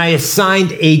 And I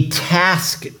assigned a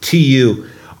task to you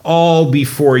all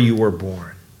before you were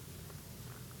born.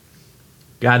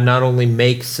 God not only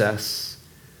makes us,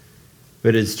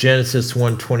 but as Genesis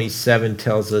 1:27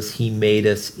 tells us, he made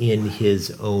us in his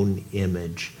own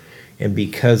image. And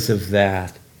because of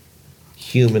that,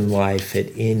 human life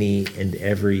at any and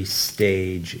every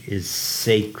stage is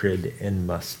sacred and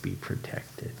must be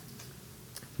protected.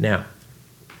 Now,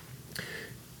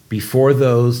 before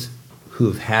those who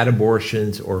have had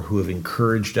abortions or who have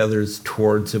encouraged others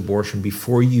towards abortion,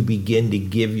 before you begin to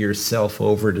give yourself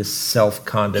over to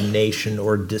self-condemnation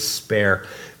or despair,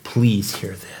 please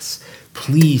hear this.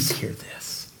 Please hear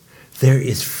this. There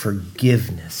is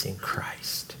forgiveness in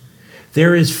Christ.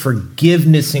 There is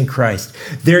forgiveness in Christ.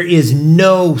 There is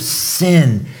no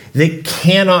sin that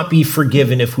cannot be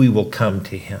forgiven if we will come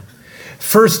to him.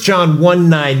 1 John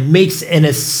 1:9 makes an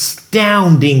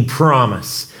astounding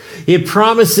promise. It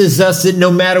promises us that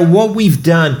no matter what we've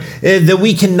done, that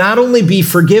we can not only be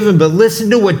forgiven, but listen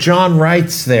to what John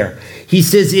writes there. He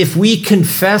says, if we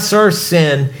confess our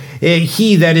sin,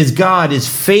 he, that is God, is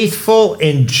faithful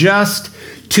and just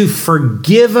to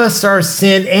forgive us our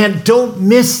sin, and don't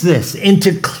miss this, and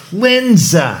to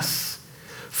cleanse us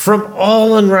from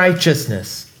all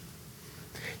unrighteousness.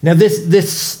 Now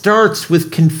this starts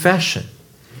with confession.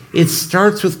 It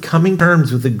starts with coming to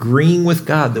terms with agreeing with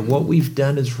God that what we've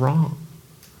done is wrong.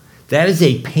 That is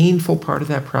a painful part of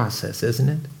that process, isn't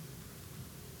it?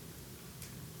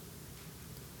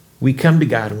 We come to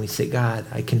God and we say, God,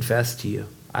 I confess to you,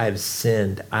 I have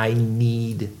sinned. I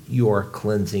need your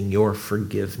cleansing, your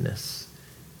forgiveness.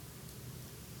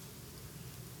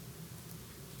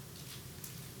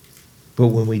 But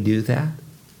when we do that,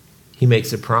 he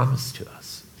makes a promise to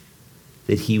us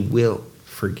that he will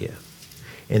forgive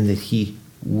and that he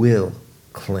will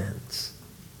cleanse.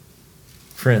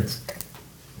 Friends,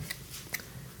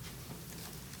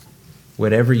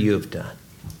 whatever you have done,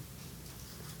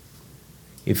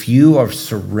 if you are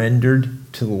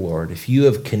surrendered to the Lord, if you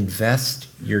have confessed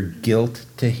your guilt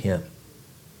to him,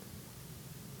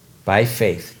 by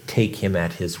faith, take him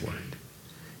at his word.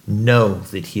 Know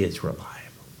that he is reliable.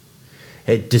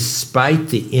 Despite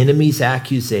the enemy's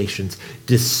accusations,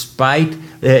 despite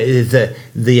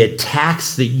the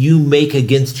attacks that you make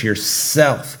against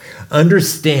yourself,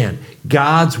 understand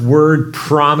God's word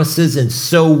promises, and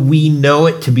so we know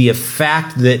it to be a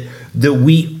fact, that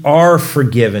we are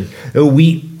forgiven, that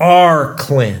we are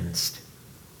cleansed.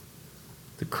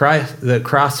 The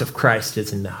cross of Christ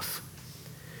is enough.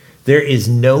 There is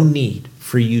no need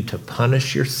for you to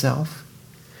punish yourself.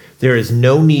 There is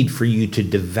no need for you to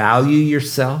devalue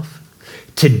yourself,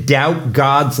 to doubt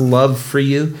God's love for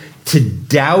you, to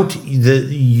doubt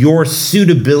your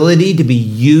suitability to be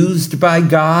used by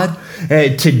God,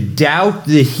 to doubt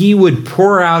that he would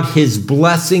pour out his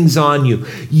blessings on you.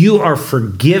 You are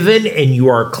forgiven and you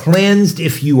are cleansed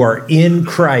if you are in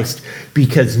Christ,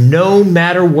 because no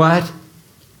matter what,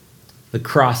 the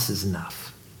cross is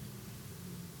enough.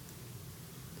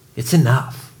 It's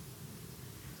enough.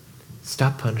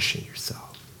 Stop punishing yourself.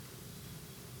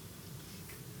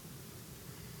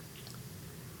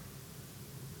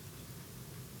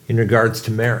 In regards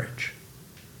to marriage,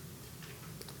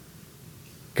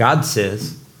 God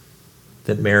says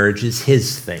that marriage is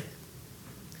his thing.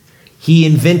 He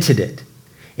invented it,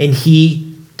 and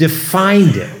he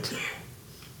defined it.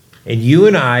 And you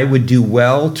and I would do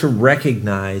well to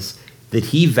recognize that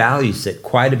he values it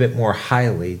quite a bit more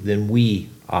highly than we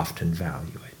often value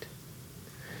it.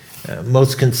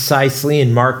 Most concisely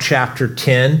in Mark chapter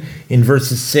 10, in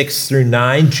verses 6 through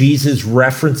 9, Jesus,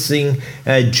 referencing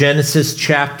Genesis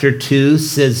chapter 2,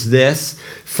 says this: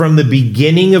 from the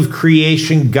beginning of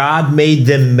creation, God made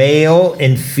them male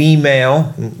and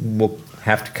female. We'll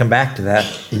have to come back to that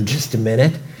in just a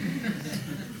minute.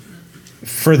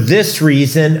 For this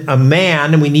reason, a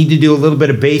man, and we need to do a little bit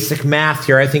of basic math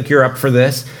here. I think you're up for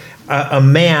this.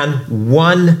 One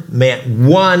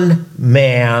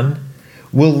man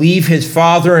will leave his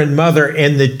father and mother,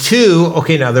 and the two,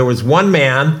 okay, now there was one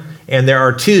man and there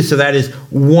are two, so that is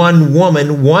one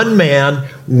woman. One man,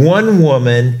 one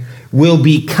woman will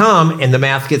become, and the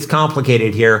math gets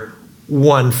complicated here,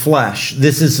 one flesh.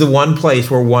 This is the one place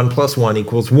where 1 + 1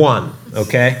 = 1,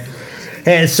 okay?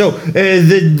 And so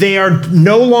they are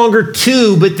no longer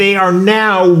two, but they are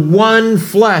now one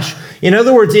flesh. In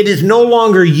other words, it is no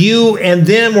longer you and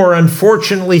them, or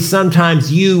unfortunately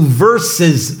sometimes you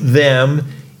versus them.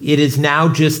 It is now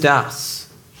just us.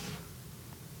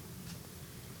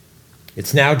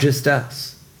 It's now just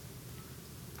us.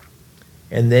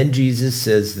 And then Jesus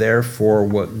says, therefore,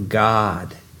 what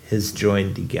God has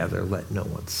joined together, let no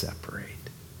one separate.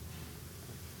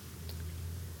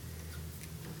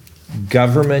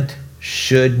 Government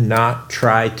should not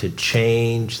try to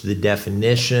change the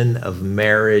definition of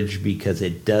marriage because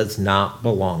it does not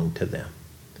belong to them.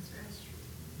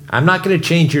 I'm not going to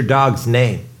change your dog's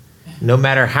name, no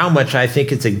matter how much I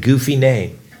think it's a goofy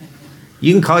name.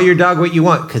 You can call your dog what you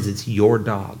want because it's your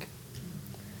dog.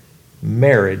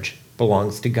 Marriage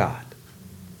belongs to God.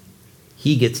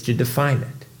 He gets to define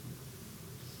it.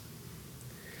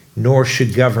 nor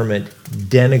should government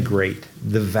denigrate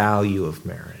the value of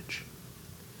marriage.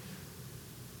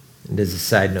 And as a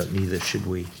side note, neither should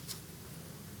we.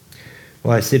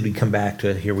 Well, I said we'd come back to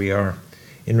it. Here we are.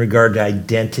 In regard to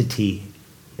identity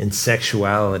and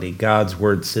sexuality, God's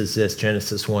word says this,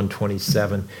 Genesis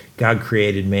 1:27, God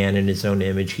created man in his own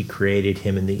image. He created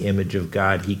him in the image of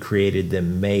God. He created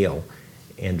them male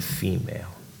and female.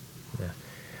 Yeah.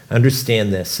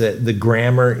 Understand this. The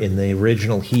grammar in the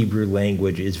original Hebrew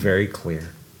language is very clear.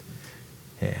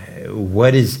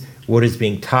 What is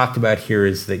being talked about here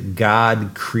is that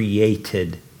God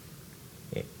created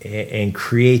and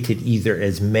created either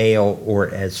as male or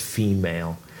as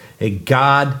female.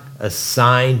 God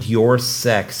assigned your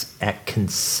sex at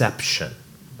conception.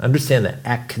 Understand that,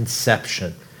 at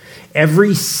conception.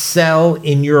 Every cell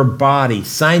in your body,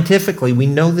 scientifically, we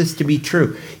know this to be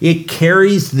true. It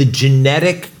carries the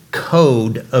genetic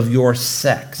code of your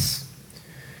sex.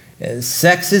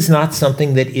 Sex is not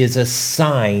something that is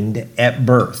assigned at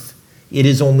birth. It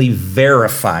is only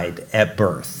verified at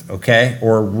birth, okay,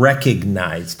 or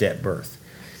recognized at birth.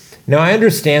 Now, I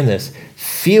understand this.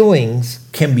 Feelings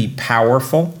can be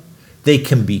powerful. They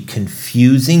can be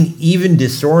confusing, even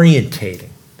disorientating.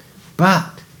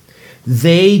 But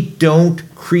they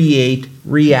don't create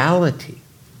reality.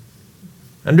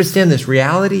 Understand this.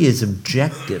 Reality is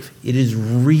objective. It is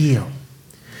real.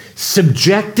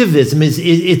 Subjectivism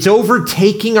it's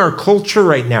overtaking our culture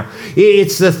right now.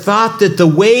 It's the thought that the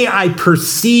way I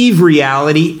perceive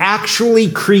reality actually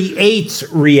creates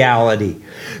reality.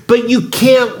 But you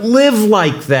can't live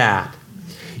like that.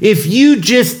 If you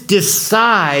just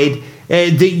decide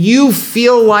that you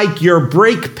feel like your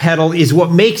brake pedal is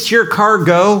what makes your car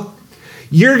go,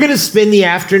 you're going to spend the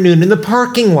afternoon in the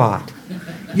parking lot.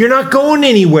 You're not going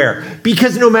anywhere,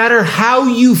 because no matter how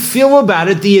you feel about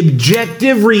it, the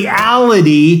objective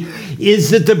reality is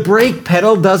that the brake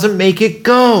pedal doesn't make it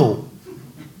go.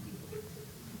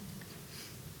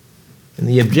 And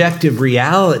the objective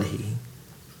reality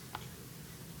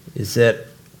is that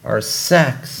our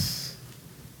sex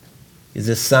is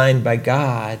assigned by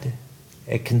God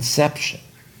at conception.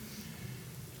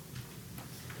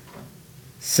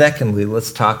 Secondly,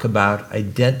 let's talk about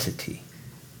identity.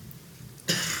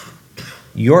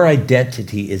 Your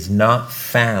identity is not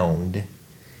found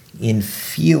in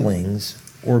feelings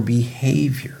or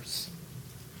behaviors.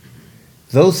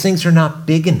 Those things are not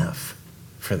big enough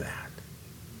for that.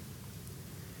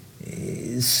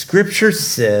 Scripture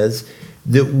says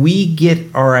that we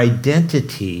get our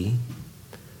identity,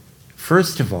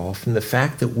 first of all, from the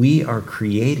fact that we are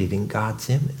created in God's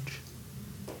image.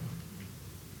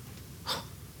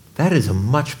 That is a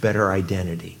much better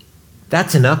identity.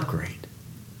 That's an upgrade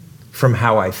from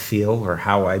how I feel or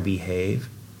how I behave.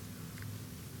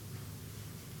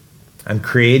 I'm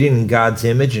created in God's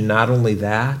image, and not only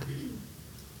that,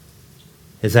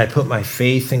 as I put my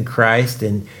faith in Christ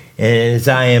and as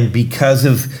I am, because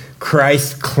of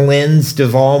Christ, cleansed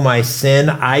of all my sin,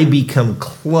 I become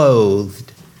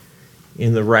clothed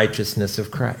in the righteousness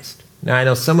of Christ. Now, I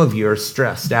know some of you are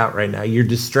stressed out right now. You're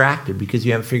distracted because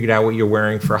you haven't figured out what you're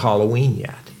wearing for Halloween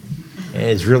yet. And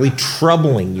it's really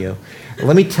troubling you.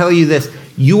 Let me tell you this.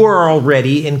 You are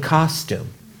already in costume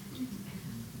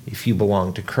if you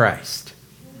belong to Christ.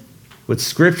 What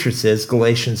Scripture says,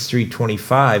 Galatians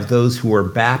 3:25, those who are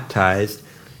baptized,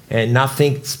 and not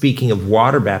speaking of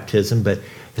water baptism, but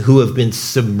who have been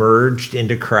submerged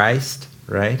into Christ,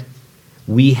 right?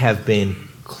 We have been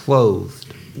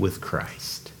clothed with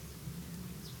Christ.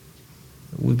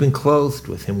 We've been clothed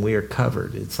with him. We are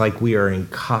covered. It's like we are in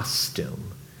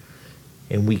costume.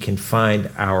 And we can find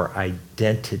our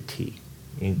identity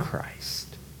in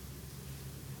Christ.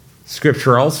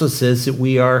 Scripture also says that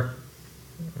we are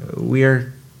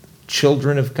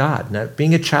children of God. Now,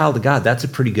 being a child of God, that's a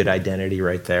pretty good identity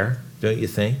right there, don't you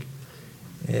think?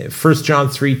 1 John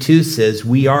 3:2 says,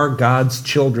 we are God's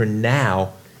children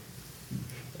now.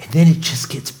 And then it just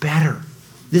gets better.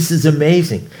 This is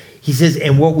amazing. He says,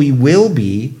 and what we will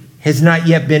be has not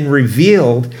yet been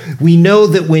revealed. We know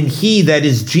that when he, that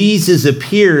is Jesus,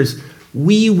 appears,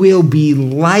 we will be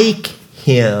like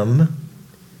him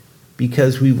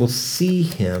because we will see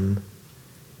him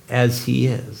as he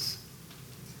is.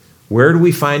 Where do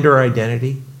we find our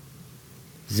identity?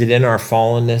 Is it in our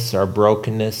fallenness, our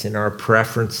brokenness, in our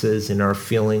preferences, in our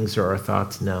feelings, or our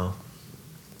thoughts? No.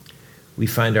 We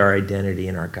find our identity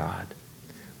in our God.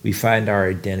 We find our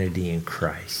identity in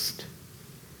Christ.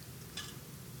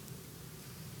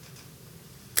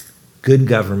 Good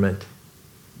government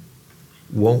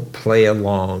won't play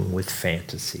along with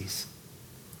fantasies.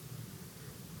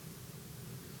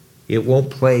 It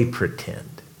won't play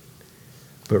pretend,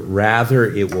 but rather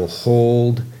it will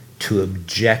hold to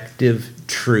objective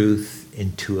truth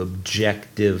and to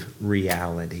objective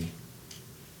reality.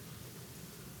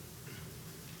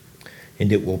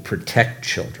 And it will protect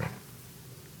children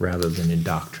rather than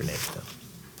indoctrinate them.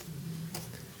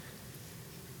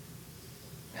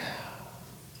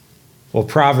 Well,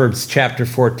 Proverbs chapter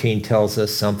 14 tells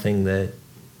us something that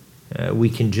we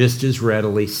can just as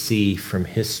readily see from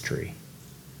history.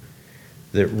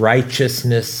 That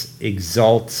righteousness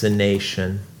exalts a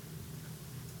nation,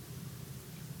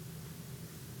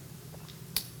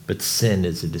 but sin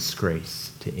is a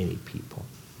disgrace to any people.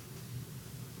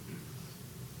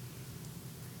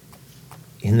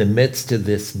 In the midst of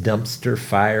this dumpster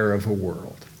fire of a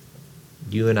world,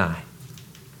 you and I,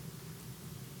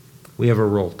 we have a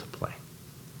role to play.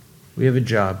 We have a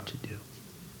job to do.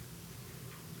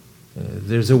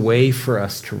 There's a way for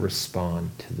us to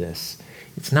respond to this.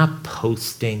 It's not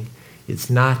posting. It's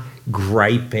not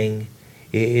griping.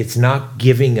 It's not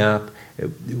giving up.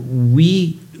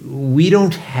 We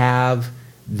don't have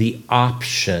the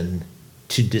option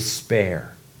to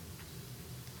despair.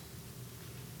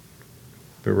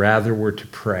 But rather we're to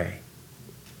pray.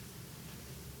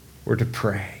 We're to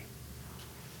pray.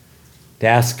 To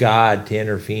ask God to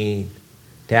intervene.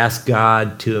 To ask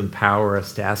God to empower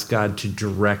us, to ask God to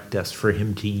direct us, for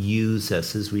him to use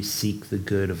us as we seek the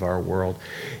good of our world.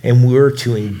 And we're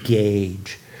to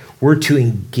engage. We're to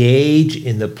engage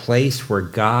in the place where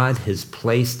God has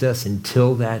placed us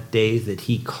until that day that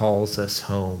he calls us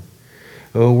home.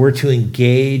 Oh, we're to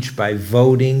engage by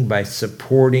voting, by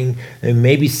supporting, and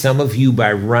maybe some of you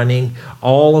by running,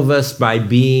 all of us by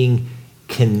being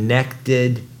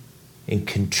connected and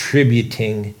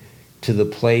contributing to the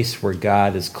place where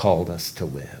God has called us to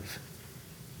live.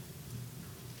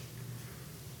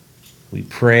 We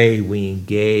pray, we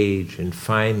engage, and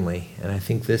finally, and I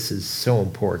think this is so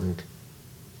important,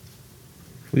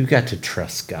 we've got to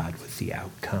trust God with the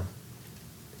outcome.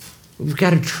 We've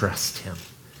got to trust him.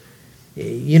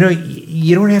 You know,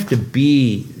 you don't have to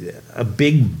be a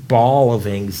big ball of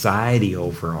anxiety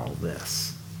over all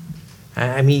this.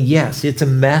 I mean, yes, it's a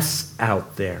mess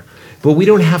out there. But we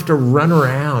don't have to run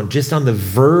around just on the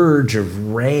verge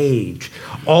of rage,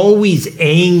 always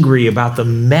angry about the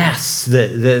mess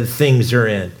that things are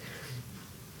in.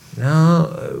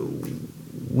 No,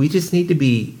 we just need to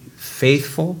be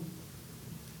faithful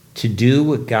to do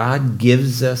what God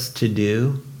gives us to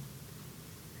do.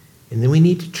 And then we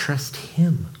need to trust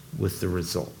him with the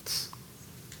results.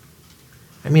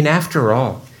 I mean, after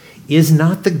all, is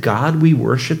not the God we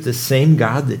worship the same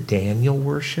God that Daniel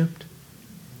worshiped?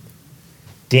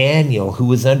 Daniel, who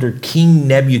was under King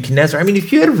Nebuchadnezzar. I mean,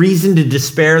 if you had a reason to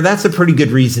despair, that's a pretty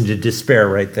good reason to despair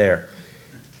right there.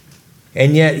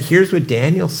 And yet, here's what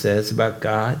Daniel says about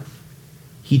God.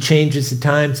 He changes the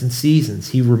times and seasons.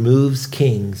 He removes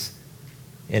kings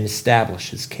and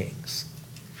establishes kings.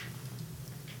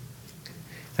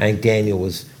 I think Daniel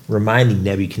was reminding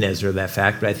Nebuchadnezzar of that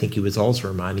fact, but I think he was also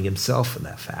reminding himself of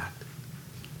that fact.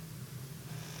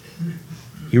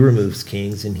 He removes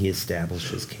kings and he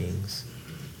establishes kings.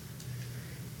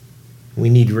 We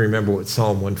need to remember what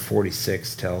Psalm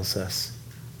 146 tells us.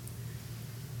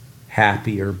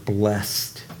 Happy or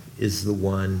blessed is the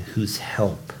one whose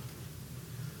help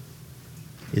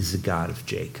is the God of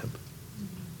Jacob.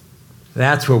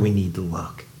 That's where we need to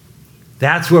look.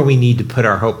 That's where we need to put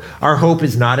our hope. Our hope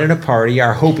is not in a party.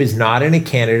 Our hope is not in a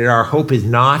candidate. Our hope is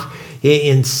not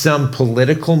in some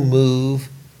political move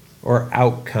or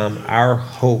outcome. Our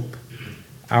hope,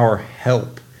 our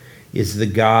help, is the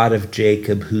God of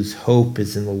Jacob, whose hope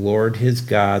is in the Lord his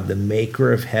God, the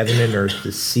maker of heaven and earth,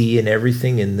 the sea and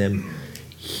everything in them.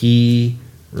 He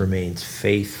remains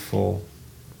faithful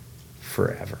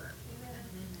forever.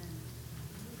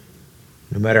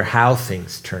 No matter how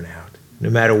things turn out, no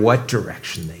matter what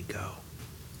direction they go,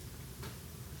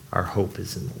 our hope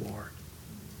is in the Lord.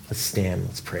 Let's stand,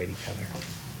 let's pray together.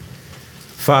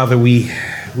 Father, we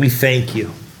thank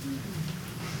you.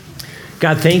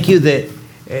 God, thank you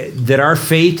that our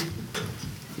fate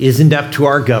isn't up to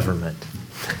our government.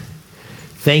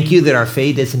 Thank you that our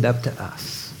fate isn't up to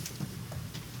us.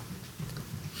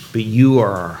 But you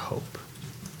are our hope.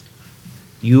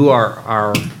 You are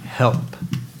our help.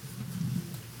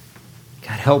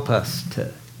 God, help us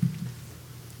to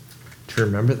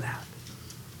remember that,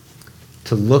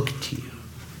 to look to you.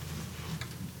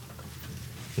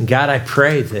 And God, I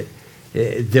pray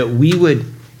that we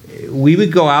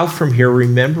would go out from here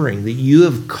remembering that you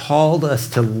have called us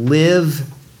to live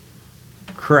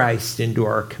Christ into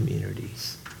our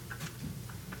communities,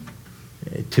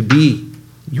 to be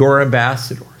your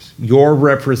ambassadors, your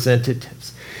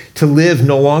representatives, to live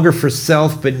no longer for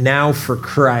self, but now for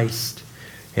Christ,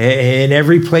 in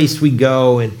every place we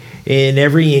go and in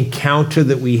every encounter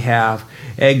that we have.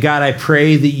 And God, I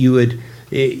pray that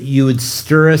you would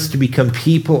stir us to become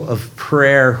people of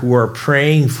prayer who are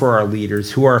praying for our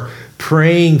leaders, who are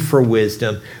praying for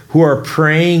wisdom, who are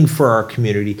praying for our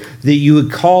community, that you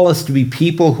would call us to be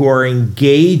people who are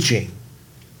engaging,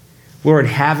 Lord,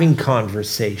 having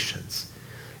conversations,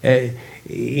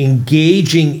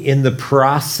 engaging in the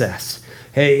process,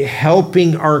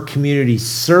 helping our community,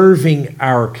 serving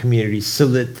our communities so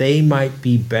that they might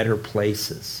be better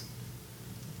places.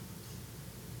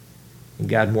 And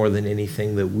God, more than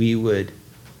anything, that we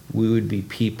would be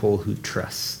people who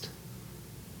trust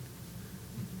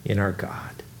in our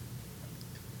God.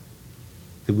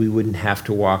 That we wouldn't have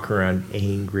to walk around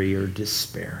angry or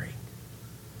despairing,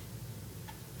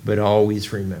 but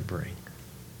always remembering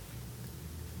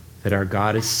that our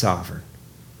God is sovereign,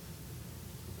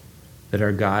 that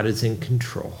our God is in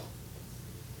control,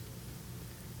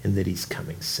 and that he's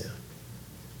coming soon.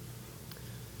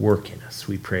 Work in us,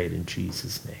 we pray it in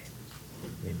Jesus' name.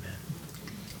 Amen.